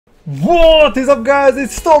What is up, guys?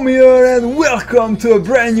 It's Tom here and welcome to a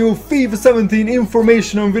brand new FIFA 17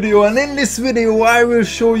 informational video. And in this video I will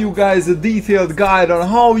show you guys a detailed guide on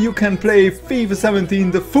how you can play FIFA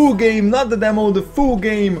 17, the full game, not the demo, the full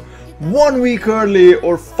game, 1 week early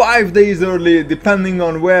or 5 days early depending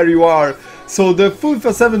on where you are. So the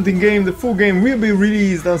FIFA 17 game, the full game, will be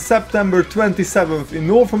released on September 27th in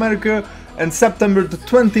North America and September the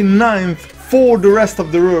 29th for the rest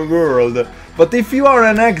of the world. But if you are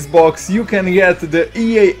on Xbox, you can get the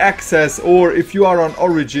EA Access, or if you are on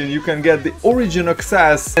Origin, you can get the Origin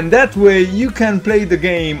Access, and that way you can play the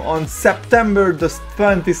game on September the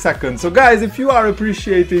 22nd. So guys, if you are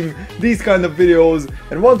appreciating these kind of videos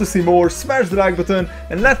and want to see more, smash the like button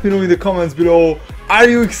and let me know in the comments below. Are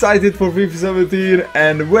you excited for FIFA 17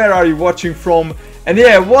 and where are you watching from? And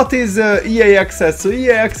yeah, what is EA Access? So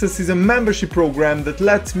EA Access is a membership program that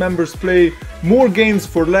lets members play more games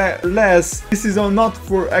for less. This is not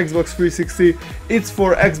for Xbox 360, it's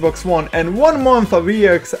for Xbox One. And 1 month of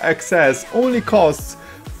EA Access only costs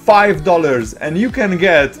 $5. And you can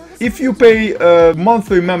get, if you pay a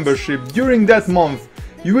monthly membership, during that month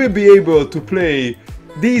you will be able to play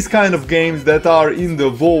these kind of games that are in the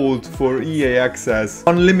vault for EA Access.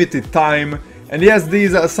 Unlimited time. And yes,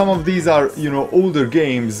 some of these are, you know, older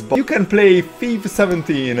games, but you can play FIFA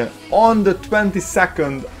 17 on the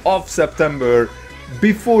 22nd of September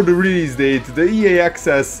before the release date. The EA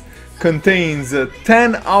Access contains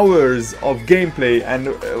 10 hours of gameplay, and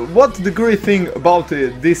what the great thing about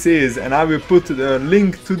this is, and I will put the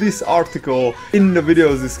link to this article in the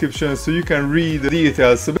video's description so you can read the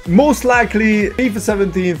details. So most likely FIFA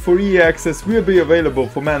 17 for EA Access will be available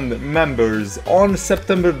for members on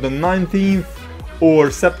September the 19th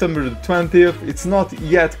or September the 20th, it's not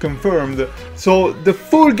yet confirmed. So the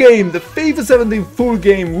full game, the FIFA 17 full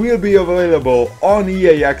game will be available on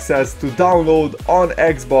EA Access to download on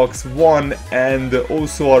Xbox One and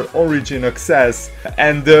also our Origin Access.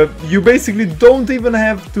 And you basically don't even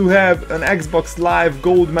have to have an Xbox Live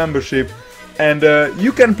Gold membership, and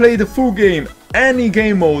you can play the full game, any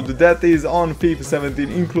game mode that is on FIFA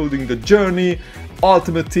 17, including the Journey,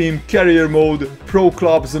 Ultimate Team, Career Mode, Pro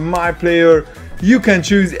Clubs, My Player. You can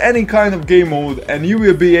choose any kind of game mode and you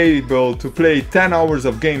will be able to play 10 hours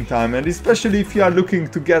of game time. And especially if you are looking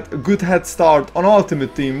to get a good head start on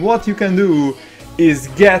Ultimate Team, what you can do is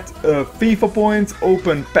get FIFA points,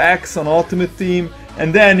 open packs on Ultimate Team,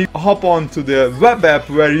 and then you hop on to the web app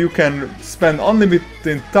where you can spend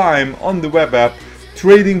unlimited time on the web app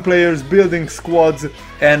trading players, building squads.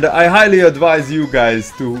 And I highly advise you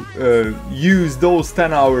guys to use those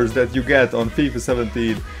 10 hours that you get on FIFA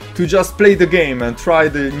 17 to just play the game and try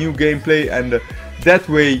the new gameplay, and that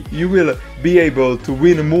way you will be able to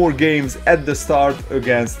win more games at the start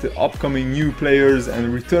against the upcoming new players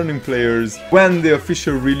and returning players when the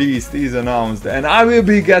official release is announced. And I will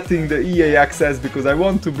be getting the EA Access because I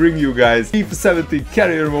want to bring you guys FIFA 17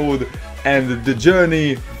 Career Mode and the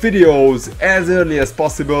Journey videos as early as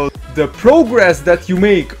possible. The progress that you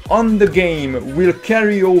make on the game will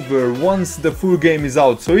carry over once the full game is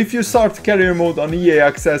out. So if you start Career Mode on EA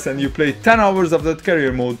Access and you play 10 hours of that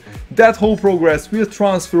Career Mode, that whole progress will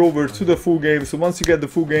transfer over to the full game. So once you get the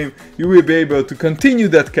full game, you will be able to continue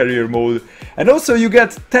that Career Mode. And also you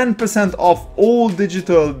get 10% off all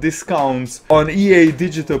digital discounts on EA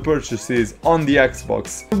digital purchases on the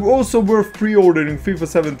Xbox. Also worth pre-ordering FIFA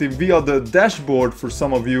 17 via the dashboard for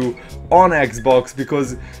some of you on Xbox,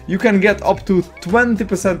 because you can get up to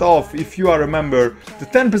 20% off if you are a member. The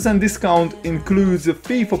 10% discount includes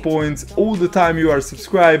FIFA points all the time you are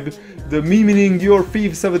subscribed, meaning your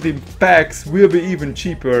FIFA 17 packs will be even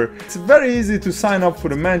cheaper. It's very easy to sign up for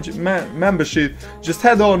the membership. Just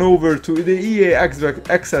head on over to the EA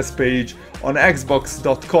Access page on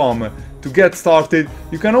xbox.com to get started.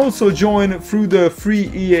 You can also join through the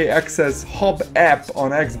free EA Access Hub app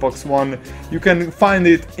on Xbox One. You can find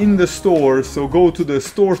it in the store, so go to the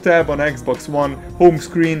store tab on Xbox One, home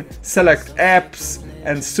screen, select apps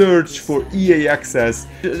and search for EA Access.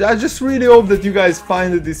 I just really hope that you guys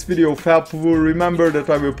find this video helpful. Remember that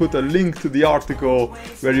I will put a link to the article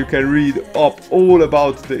where you can read up all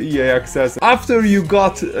about the EA Access. After you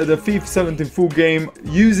got the FIFA 17 full game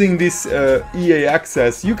using this EA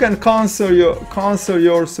Access, you can cancel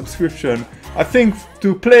your subscription. I think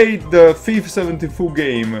to play the FIFA 17 full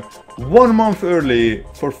game 1 month early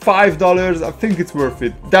for $5, I think it's worth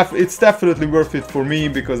it. It's definitely worth it for me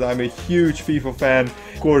because I'm a huge FIFA fan.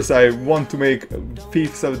 Of course, I want to make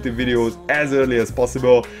FIFA 17 videos as early as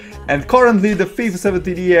possible. And currently the FIFA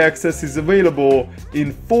 17 EA access is available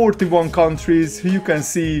in 41 countries. You can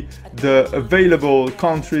see the available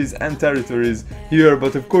countries and territories here,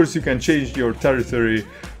 but of course you can change your territory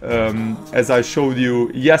as I showed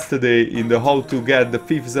you yesterday in the how to get the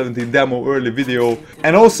FIFA 17 demo early video.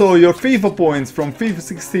 And also your FIFA points from FIFA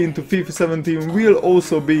 16 to FIFA 17 will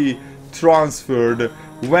also be transferred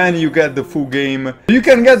when you get the full game. You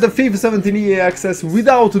can get the FIFA 17 EA access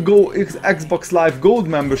without Xbox Live Gold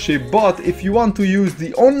membership, but if you want to use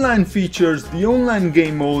the online features, the online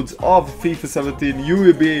game modes of FIFA 17, you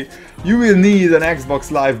will need an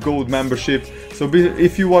Xbox Live Gold membership. So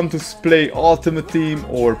if you want to play Ultimate Team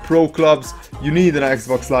or Pro Clubs, you need an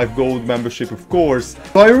Xbox Live Gold membership, of course.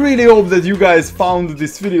 So I really hope that you guys found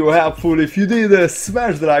this video helpful. If you did,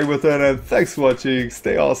 smash the like button, and thanks for watching.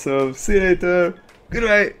 Stay awesome. See you later.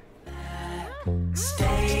 Goodbye.